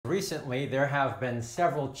Recently, there have been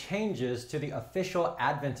several changes to the official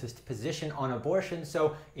Adventist position on abortion,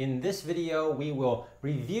 so in this video we will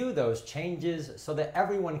review those changes so that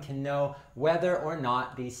everyone can know whether or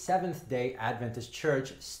not the Seventh-day Adventist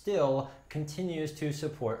Church still continues to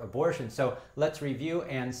support abortion. So let's review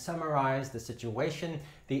and summarize the situation.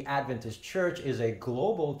 The Adventist Church is a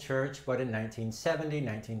global church, but in 1970,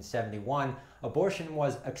 1971, abortion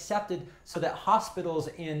was accepted so that hospitals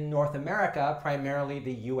in North America, primarily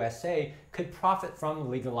the USA, could profit from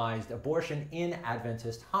legalized abortion in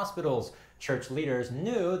Adventist hospitals. Church leaders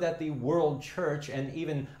knew that the world church and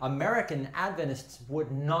even American Adventists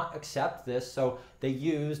would not accept this, so they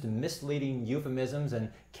used misleading euphemisms and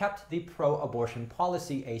kept the pro-abortion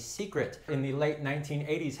policy a secret. In the late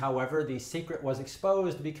 1980s, however, the secret was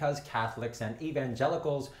exposed because Catholics and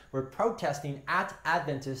evangelicals were protesting at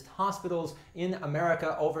Adventist hospitals in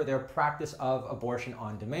America over their practice of abortion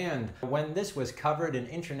on demand. When this was covered in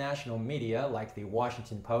international media like the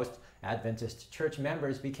Washington Post, Adventist church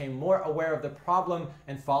members became more aware of the problem,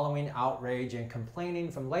 and following outrage and complaining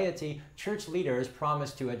from laity, church leaders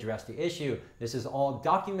promised to address the issue. This is all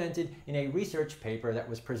documented in a research paper that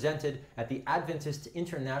was presented at the Adventist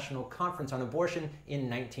International Conference on Abortion in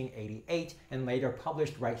 1988 and later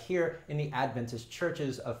published right here in the Adventist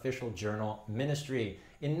Church's official journal Ministry.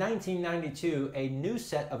 In 1992, a new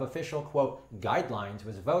set of official, quote, guidelines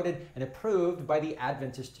was voted and approved by the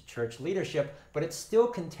Adventist church leadership, but it still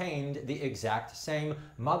contained the exact same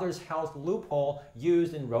mother's health loophole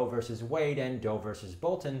used in Roe v. Wade and Doe v.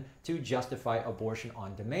 Bolton to justify abortion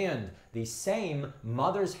on demand. The same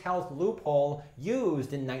mother's health loophole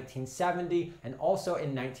used in 1970 and also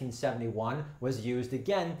in 1971 was used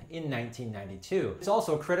again in 1992. It's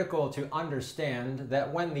also critical to understand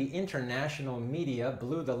that when the international media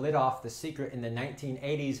blew the lid off the secret in the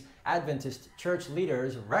 1980s, Adventist church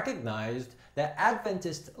leaders recognized that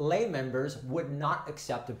Adventist lay members would not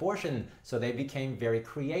accept abortion, so they became very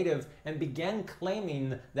creative and began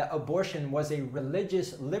claiming that abortion was a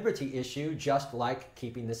religious liberty issue just like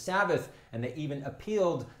keeping the Sabbath, and they even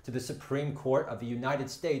appealed to the Supreme Court of the United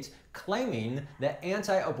States, claiming that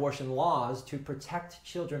anti-abortion laws to protect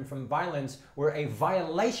children from violence were a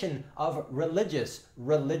violation of religious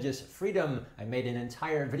freedom. I made an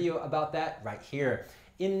entire video about that right here.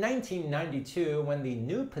 In 1992, when the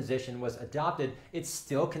new position was adopted, it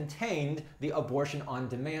still contained the abortion on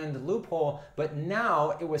demand loophole, but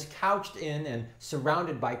now it was couched in and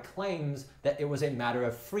surrounded by claims that it was a matter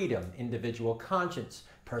of freedom, individual conscience,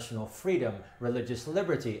 personal freedom, religious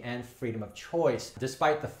liberty, and freedom of choice,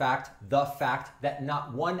 despite the fact that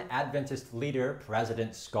not one Adventist leader,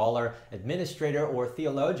 president, scholar, administrator, or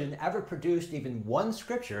theologian ever produced even one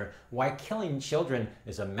scripture why killing children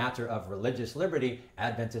is a matter of religious liberty.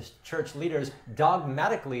 Adventist church leaders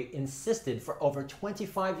dogmatically insisted for over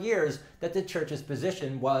 25 years that the church's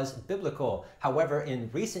position was biblical. However, in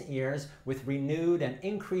recent years, with renewed and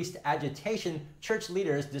increased agitation, church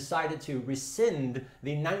leaders decided to rescind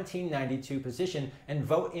the 1992 position and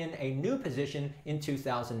vote in a new position in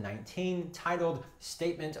 2019 titled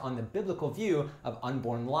Statement on the Biblical View of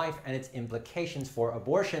Unborn Life and Its Implications for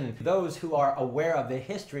Abortion. Those who are aware of the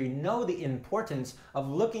history know the importance of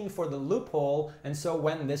looking for the loophole, and so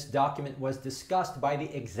when this document was discussed by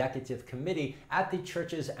the executive committee at the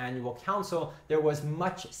church's annual council, there was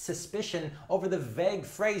much suspicion over the vague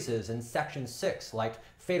phrases in section 6, like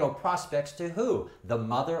fatal prospects to who? The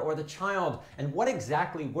mother or the child? And what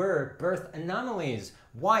exactly were birth anomalies?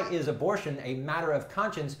 Why is abortion a matter of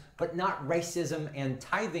conscience but not racism and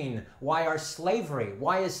tithing? Why are slavery,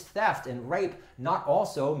 why is theft and rape not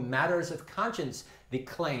also matters of conscience? The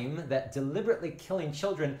claim that deliberately killing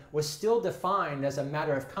children was still defined as a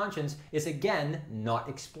matter of conscience is again not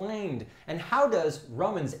explained. And how does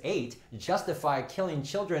Romans 8 justify killing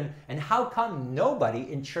children, and how come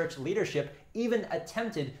nobody in church leadership even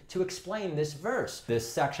attempted to explain this verse? This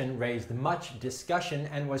section raised much discussion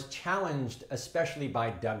and was challenged especially by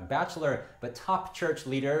Doug Batchelor, but top church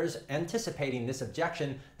leaders, anticipating this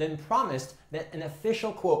objection, then promised that an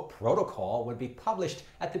official, quote, protocol would be published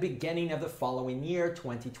at the beginning of the following year,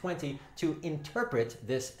 2020, to interpret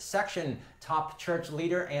this section. Top church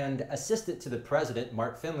leader and assistant to the president,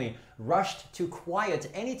 Mark Finley, rushed to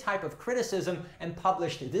quiet any type of criticism and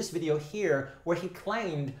published this video here where he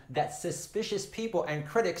claimed that suspicious people and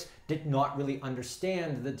critics did not really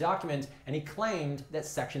understand the document, and he claimed that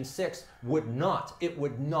section 6 would not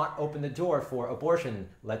open the door for abortion.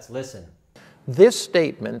 Let's listen. This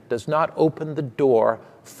statement does not open the door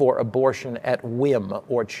for abortion at whim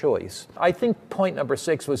or choice. I think point number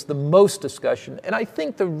 6 was the most discussion, and I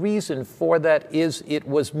think the reason for that is it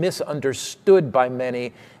was misunderstood by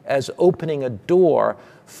many as opening a door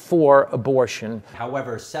for abortion.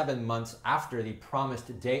 However, 7 months after the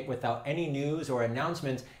promised date, without any news or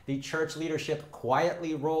announcement, the church leadership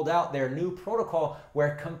quietly rolled out their new protocol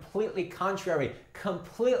where completely contrary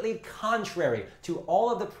to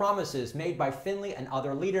all of the promises made by Finley and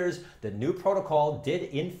other leaders, the new protocol did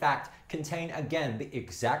in fact contain again the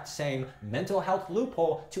exact same mental health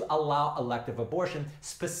loophole to allow elective abortion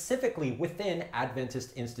specifically within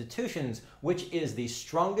Adventist institutions, which is the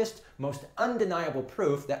strongest, most undeniable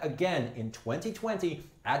proof that again in 2020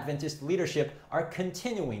 Adventist leadership are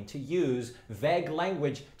continuing to use vague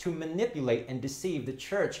language to manipulate and deceive the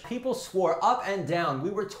church. People swore up and down.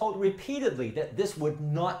 We were told repeatedly that this would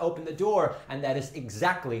not open the door, and that is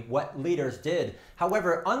exactly what leaders did.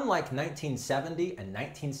 However, unlike 1970 and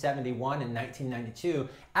 1971 and 1992,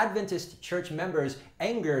 Adventist church members,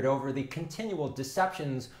 angered over the continual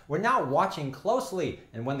deceptions, were now watching closely,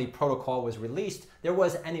 and when the protocol was released, there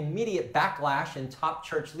was an immediate backlash, and top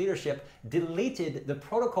church leadership deleted the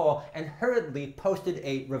protocol and hurriedly posted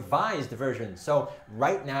a revised version. So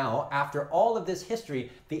right now, after all of this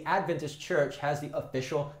history, the Adventist Church has the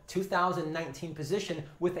official 2019 position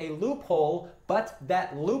with a loophole, but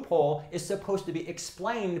that loophole is supposed to be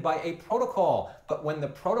explained by a protocol. But when the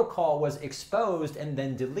protocol was exposed and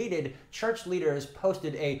then deleted, church leaders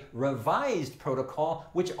posted a revised protocol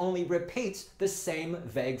which only repeats the same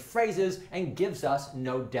vague phrases and gives us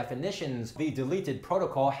no definitions. The deleted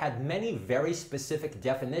protocol had many very specific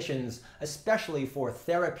definitions, especially for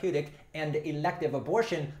therapeutic and elective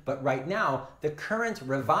abortion, but right now, the current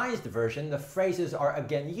revised version, the phrases are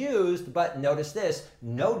again used, but notice this,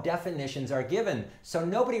 no definitions are given. So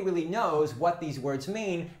nobody really knows what these words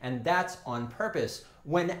mean, and that's on purpose.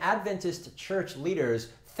 When Adventist church leaders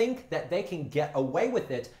think that they can get away with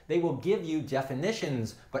it, they will give you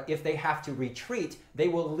definitions, but if they have to retreat, they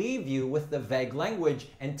will leave you with the vague language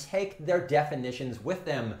and take their definitions with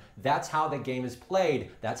them. That's how the game is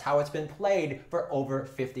played. That's how it's been played for over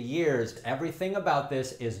 50 years. Everything about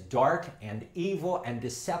this is dark and evil and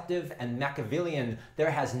deceptive and Machiavellian.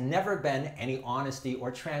 There has never been any honesty or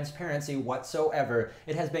transparency whatsoever.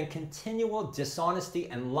 It has been continual dishonesty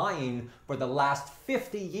and lying for the last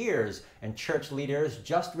 50 years, and church leaders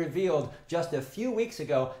just revealed just a few weeks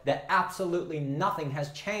ago that absolutely nothing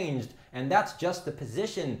has changed. And that's just the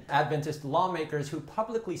position. Adventist lawmakers who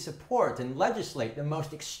publicly support and legislate the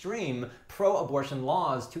most extreme pro-abortion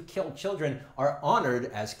laws to kill children are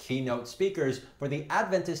honored as keynote speakers for the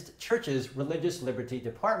Adventist Church's Religious Liberty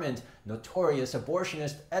Department. Notorious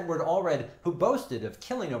abortionist Allred, who boasted of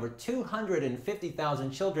killing over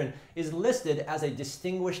 250,000 children, is listed as a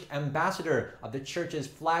distinguished ambassador of the church's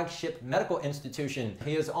flagship medical institution.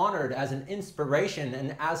 He is honored as an inspiration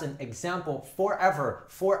and as an example forever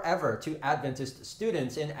to Adventist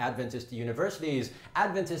students in Adventist universities.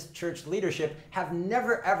 Adventist church leadership have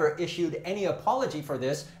never ever issued any apology for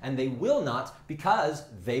this, and they will not, because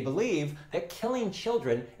they believe that killing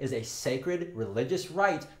children is a sacred religious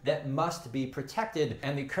right that must be protected.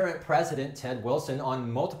 And the current president, Ted Wilson,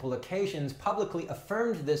 on multiple occasions publicly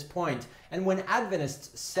affirmed this point. And when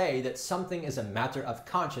Adventists say that something is a matter of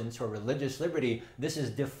conscience or religious liberty, this is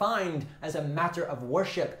defined as a matter of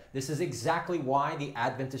worship. This is exactly why the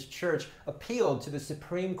Adventist Church appealed to the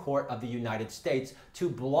Supreme Court of the United States to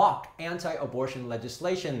block anti-abortion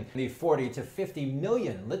legislation. The 40 to 50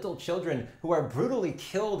 million little children who are brutally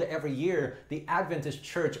killed every year, the Adventist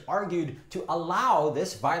Church argued to allow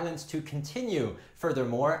this violence to continue.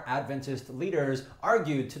 Furthermore, Adventist leaders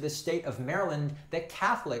argued to the state of Maryland that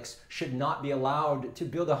Catholics should not be allowed to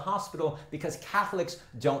build a hospital because Catholics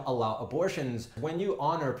don't allow abortions. When you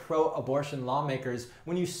honor pro-abortion lawmakers,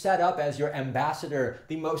 when you set up as your ambassador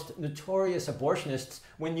the most notorious abortionists,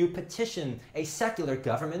 when you petition a secular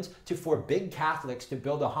government to forbid Catholics to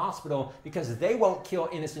build a hospital because they won't kill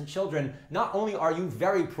innocent children, not only are you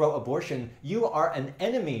very pro-abortion, you are an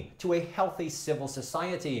enemy to a healthy civil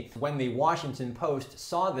society. When the Washington Post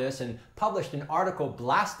saw this and published an article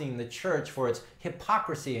blasting the church for its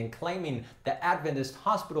hypocrisy and claiming that Adventist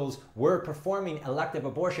hospitals were performing elective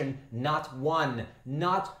abortion, not one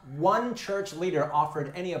church leader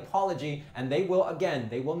offered any apology, and they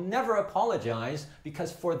will never apologize,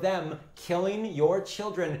 because for them, killing your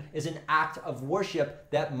children is an act of worship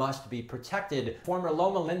that must be protected. Former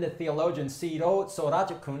Loma Linda theologian Sheila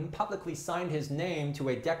Jackson Lee publicly signed his name to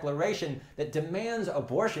a declaration that demands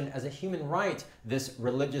abortion as a human right. This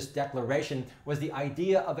religious declaration was the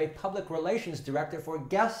idea of a public relations director for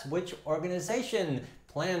guess which organization?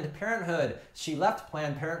 Planned Parenthood. She left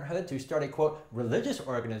Planned Parenthood to start a, quote, religious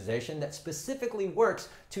organization that specifically works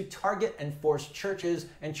to target and force churches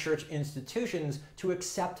and church institutions to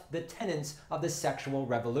accept the tenets of the sexual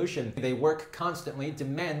revolution. They work constantly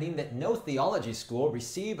demanding that no theology school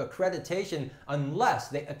receive accreditation unless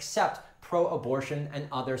they accept pro-abortion and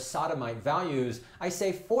other sodomite values. I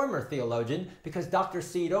say former theologian because Dr.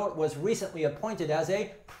 Ciro was recently appointed as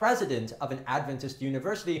a president of an Adventist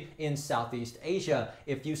university in Southeast Asia.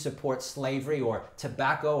 If you support slavery or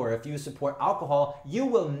tobacco, or if you support alcohol, you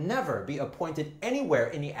will never be appointed anywhere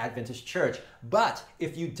in the Adventist Church. But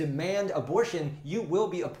if you demand abortion, you will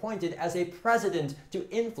be appointed as a president to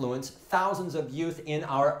influence thousands of youth in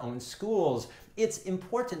our own schools. It's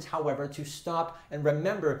important, however, to stop and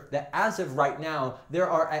remember that as of right now, there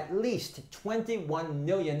are at least 21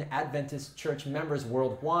 million Adventist church members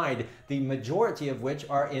worldwide, the majority of which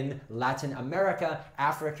are in Latin America,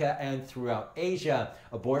 Africa, and throughout Asia.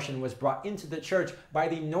 Abortion was brought into the church by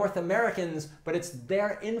the North Americans, but it's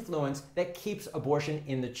their influence that keeps abortion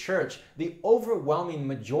in the church. The overwhelming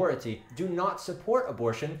majority do not support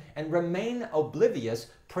abortion and remain oblivious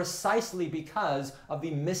precisely because of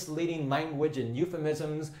the misleading language and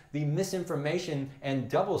euphemisms, the misinformation and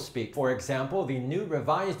doublespeak. For example, the New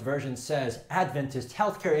Revised Version says, Adventist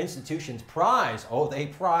healthcare institutions prize, they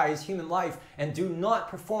prize human life and do not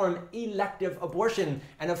perform elective abortion.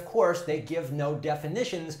 And of course, they give no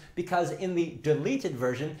definitions because in the deleted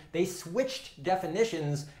version, they switched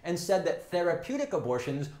definitions and said that therapeutic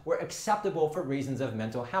abortions were acceptable for reasons of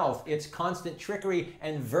mental health. It's constant trickery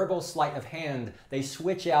and verbal sleight of hand. They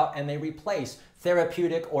switch out and they replace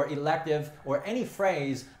therapeutic or elective or any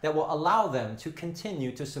phrase that will allow them to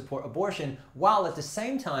continue to support abortion, while at the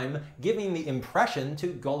same time giving the impression to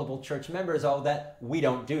gullible church members, that we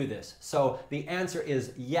don't do this. So the answer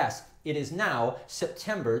is yes. It is now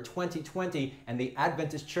September 2020, and the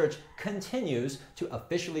Adventist Church continues to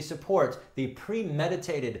officially support the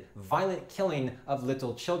premeditated, violent killing of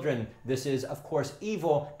little children. This is, of course,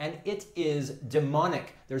 evil, and it is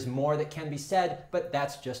demonic. There's more that can be said, but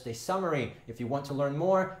that's just a summary. If you want to learn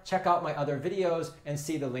more, check out my other videos and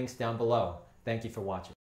see the links down below. Thank you for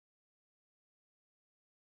watching.